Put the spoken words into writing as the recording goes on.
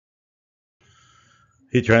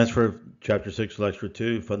Heat transfer, chapter 6, lecture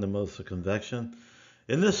 2, fundamentals of convection.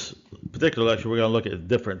 In this particular lecture, we're going to look at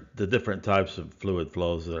the different types of fluid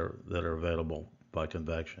flows that are available by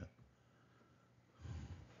convection.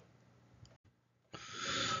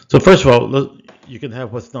 So first of all, you can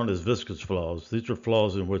have what's known as viscous flows. These are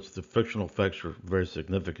flows in which the frictional effects are very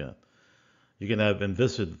significant. You can have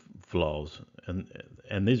inviscid flows,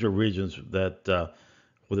 and these are regions that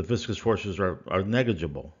where the viscous forces are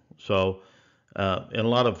negligible. So in a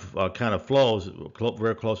lot of kind of flows,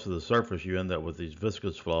 very close to the surface, you end up with these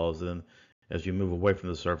viscous flows, and as you move away from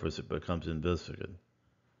the surface, it becomes inviscid.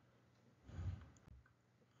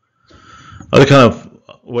 Other kind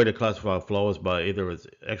of way to classify a flow is by either its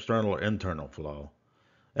external or internal flow.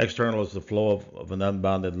 External is the flow of an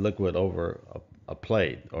unbounded liquid over a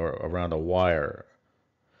plate or around a wire.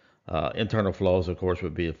 Internal flows, of course,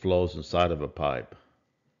 would be flows inside of a pipe.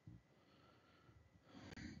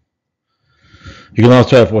 You can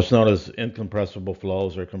also have what's known as incompressible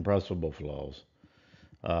flows or compressible flows.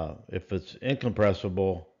 If it's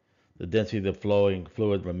incompressible, the density of the flowing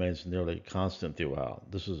fluid remains nearly constant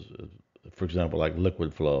throughout. This is, for example, like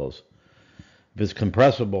liquid flows. If it's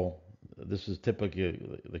compressible, this is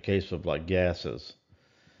typically the case of like gases.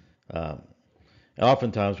 And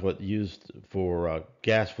oftentimes what's used for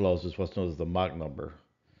gas flows is what's known as the Mach number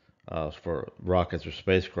for rockets or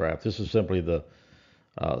spacecraft. This is simply the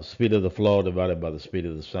speed of the flow divided by the speed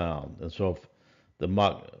of the sound. And so if the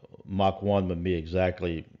Mach 1 would be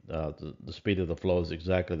exactly, the speed of the flow is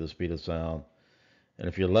exactly the speed of sound. And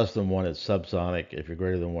if you're less than 1, it's subsonic. If you're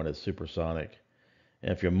greater than 1, it's supersonic.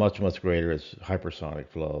 And if you're much, much greater, it's hypersonic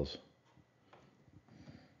flows.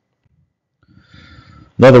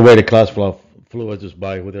 Another way to classify fluids is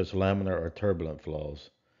by whether it's laminar or turbulent flows.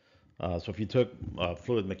 So if you took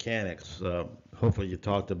fluid mechanics, hopefully you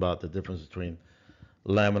talked about the difference between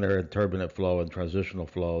laminar and turbulent flow and transitional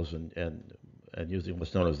flows and using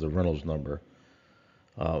what's known as the Reynolds number.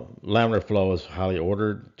 Laminar flow is highly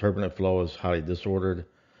ordered, turbulent flow is highly disordered,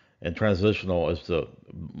 and transitional is the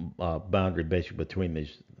boundary basically between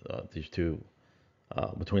these two,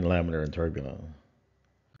 between laminar and turbulent.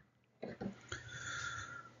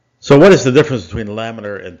 So what is the difference between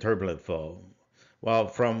laminar and turbulent flow? Well,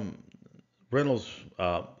 from Reynolds'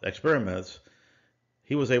 experiments,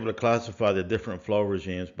 he was able to classify the different flow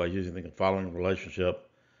regimes by using the following relationship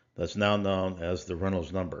that's now known as the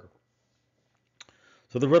Reynolds number.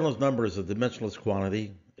 So the Reynolds number is a dimensionless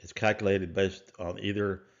quantity. It's calculated based on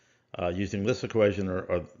either using this equation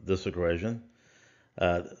or this equation.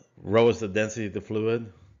 Rho is the density of the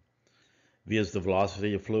fluid. V is the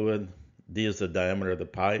velocity of fluid. D is the diameter of the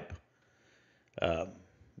pipe.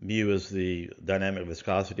 Mu is the dynamic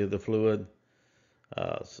viscosity of the fluid.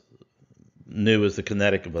 Nu is the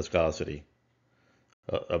kinetic viscosity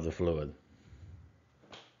of the fluid.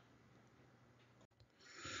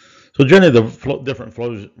 So generally the different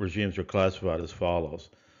flow regimes are classified as follows.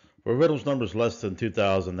 For Reynolds numbers less than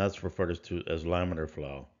 2,000, that's referred to as laminar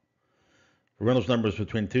flow. For Reynolds numbers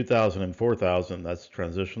between 2,000 and 4,000, that's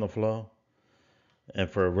transitional flow. And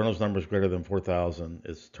for Reynolds numbers greater than 4,000,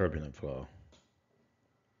 it's turbulent flow.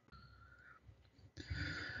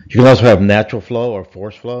 You can also have natural flow or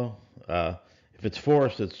forced flow. If it's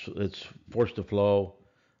forced, it's forced to flow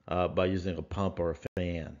by using a pump or a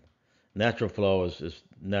fan. Natural flow is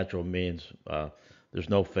natural means there's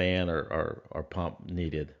no fan or pump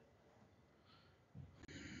needed.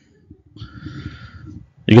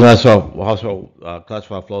 You can also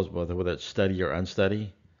classify flows whether it's steady or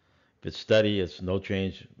unsteady. If it's steady, it's no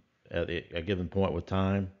change at a given point with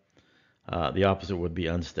time. The opposite would be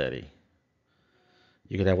unsteady.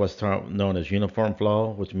 You could have what's known as uniform flow,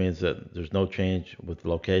 which means that there's no change with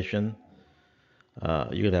location.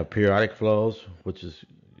 You could have periodic flows, which is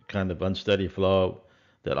kind of unsteady flow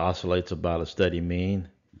that oscillates about a steady mean.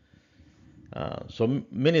 So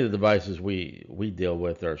many of the devices we deal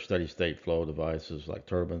with are steady state flow devices like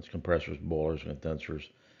turbines, compressors, boilers, condensers,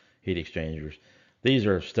 heat exchangers. These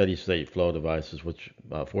are steady state flow devices, which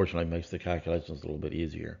fortunately makes the calculations a little bit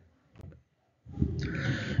easier.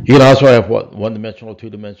 You can also have one-dimensional,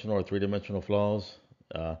 two-dimensional, or three-dimensional flows.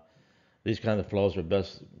 These kind of flows are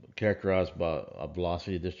best characterized by a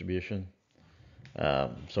velocity distribution.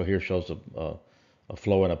 So here shows a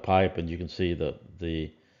flow in a pipe, and you can see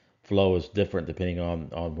the flow is different depending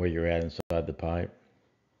on where you're at inside the pipe.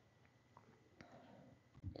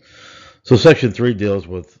 So section 3 deals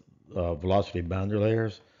with velocity boundary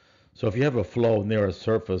layers. So if you have a flow near a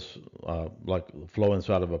surface, like flow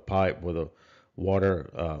inside of a pipe where the water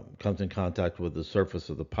comes in contact with the surface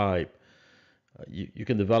of the pipe, you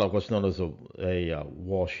can develop what's known as a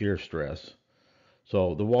wall shear stress.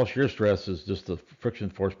 So the wall shear stress is just the friction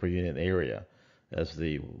force per unit area as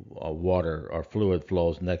the water or fluid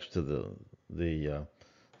flows next to the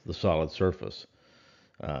solid surface.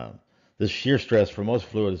 Uh, this shear stress for most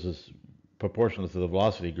fluids is proportional to the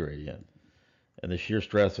velocity gradient, and the shear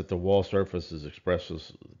stress at the wall surface is expressed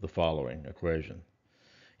as the following equation.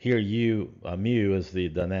 Here, mu is the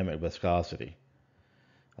dynamic viscosity.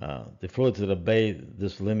 The fluids that obey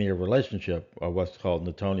this linear relationship are what's called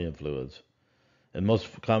Newtonian fluids. And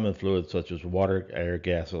most common fluids, such as water, air,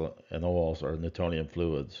 gas, and oils, are Newtonian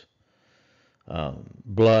fluids.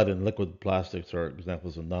 Blood and liquid plastics are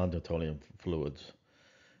examples of non-Newtonian fluids.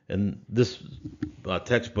 In this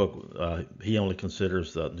textbook, he only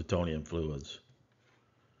considers the Newtonian fluids.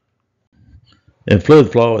 In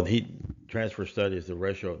fluid flow and heat transfer studies, the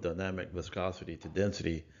ratio of dynamic viscosity to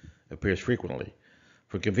density appears frequently.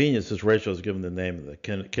 For convenience, this ratio is given the name of the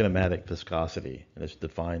kinematic viscosity, and it's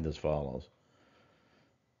defined as follows.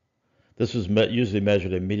 This is usually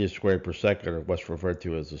measured in meters squared per second, or what's referred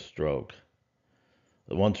to as a stroke.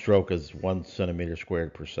 The one stroke is 1 centimeter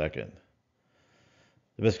squared per second.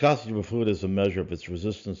 The viscosity of a fluid is a measure of its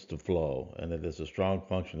resistance to flow, and it is a strong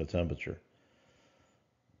function of temperature.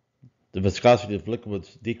 The viscosity of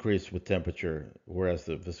liquids decreases with temperature, whereas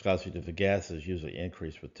the viscosity of the gases usually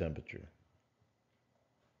increase with temperature.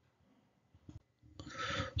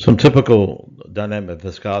 Some typical dynamic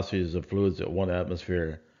viscosities of fluids at 1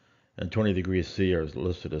 atmosphere and 20 degrees C are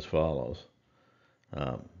listed as follows.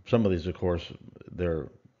 Some of these, of course, they're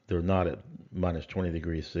not at minus 20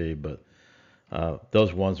 degrees C, but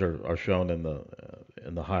those ones are shown in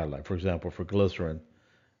the highlight. For example, for glycerin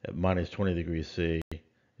at minus 20 degrees C,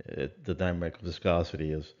 the dynamic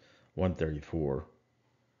viscosity is 134.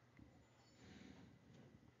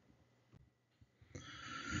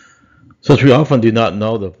 Since we often do not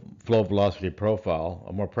know the flow velocity profile,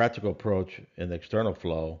 a more practical approach in external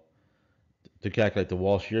flow to calculate the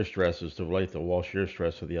wall shear stress is to relate the wall shear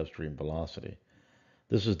stress to the upstream velocity.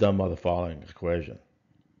 This is done by the following equation.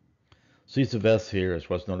 C sub S here is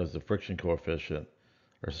what's known as the friction coefficient,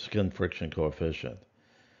 or skin friction coefficient.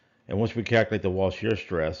 And once we calculate the wall shear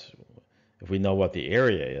stress, if we know what the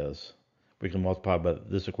area is, we can multiply by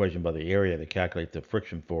this equation by the area to calculate the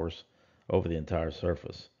friction force over the entire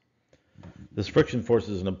surface. This friction force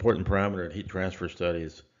is an important parameter in heat transfer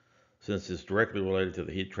studies since it's directly related to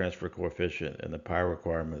the heat transfer coefficient and the power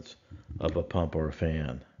requirements of a pump or a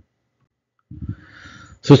fan.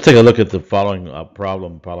 So let's take a look at the following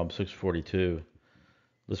problem 642.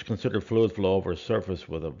 Let's consider fluid flow over a surface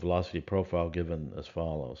with a velocity profile given as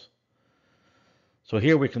follows. So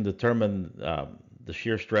here we can determine the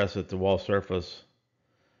shear stress at the wall surface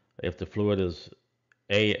if the fluid is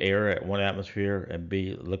A, air at 1 atmosphere, and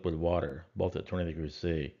B, liquid water, both at 20 degrees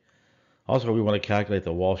C. Also, we want to calculate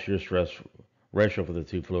the wall shear stress ratio for the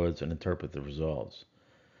two fluids and interpret the results.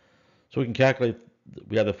 So we can calculate,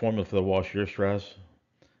 we have the formula for the wall shear stress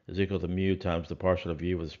is equal to mu times the partial of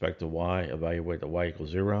u with respect to y, evaluate at y equals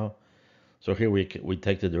 0. So here we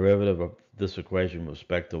take the derivative of this equation with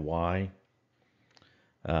respect to y,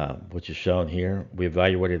 which is shown here. We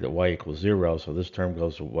evaluated at y equals 0, so this term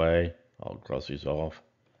goes away. I'll cross these off.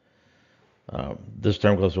 This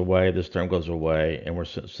term goes away, this term goes away, and we're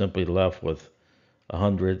simply left with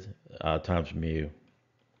 100 times mu.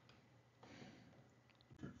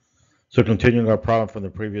 So continuing our problem from the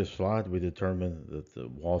previous slide, we determined that the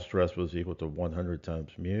wall stress was equal to 100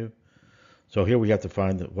 times mu. So here we have to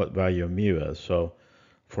find what value of mu is. So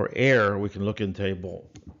for air, we can look in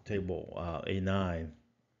table A9,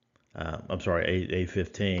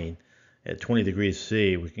 A15. At 20 degrees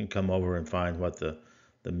C, we can come over and find what the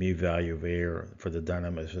mu value of air for the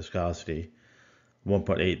dynamic viscosity,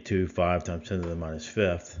 1.825 times 10 to the minus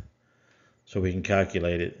fifth. So we can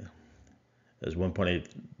calculate it as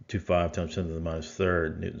 1.825 times 10 to the minus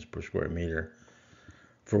third newtons per square meter.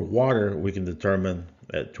 For water, we can determine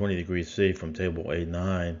at 20 degrees C from table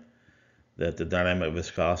A9 that the dynamic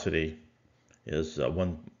viscosity is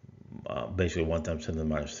basically 1 times 10 to the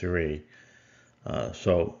minus 3.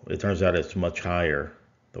 So it turns out it's much higher,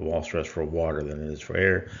 the wall stress for water, than it is for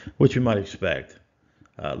air, which you might expect.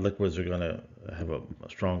 Liquids are going to have a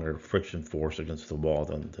stronger friction force against the wall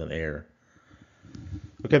than air.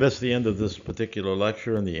 Okay, that's the end of this particular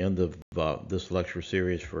lecture and the end of this lecture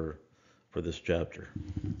series for this chapter.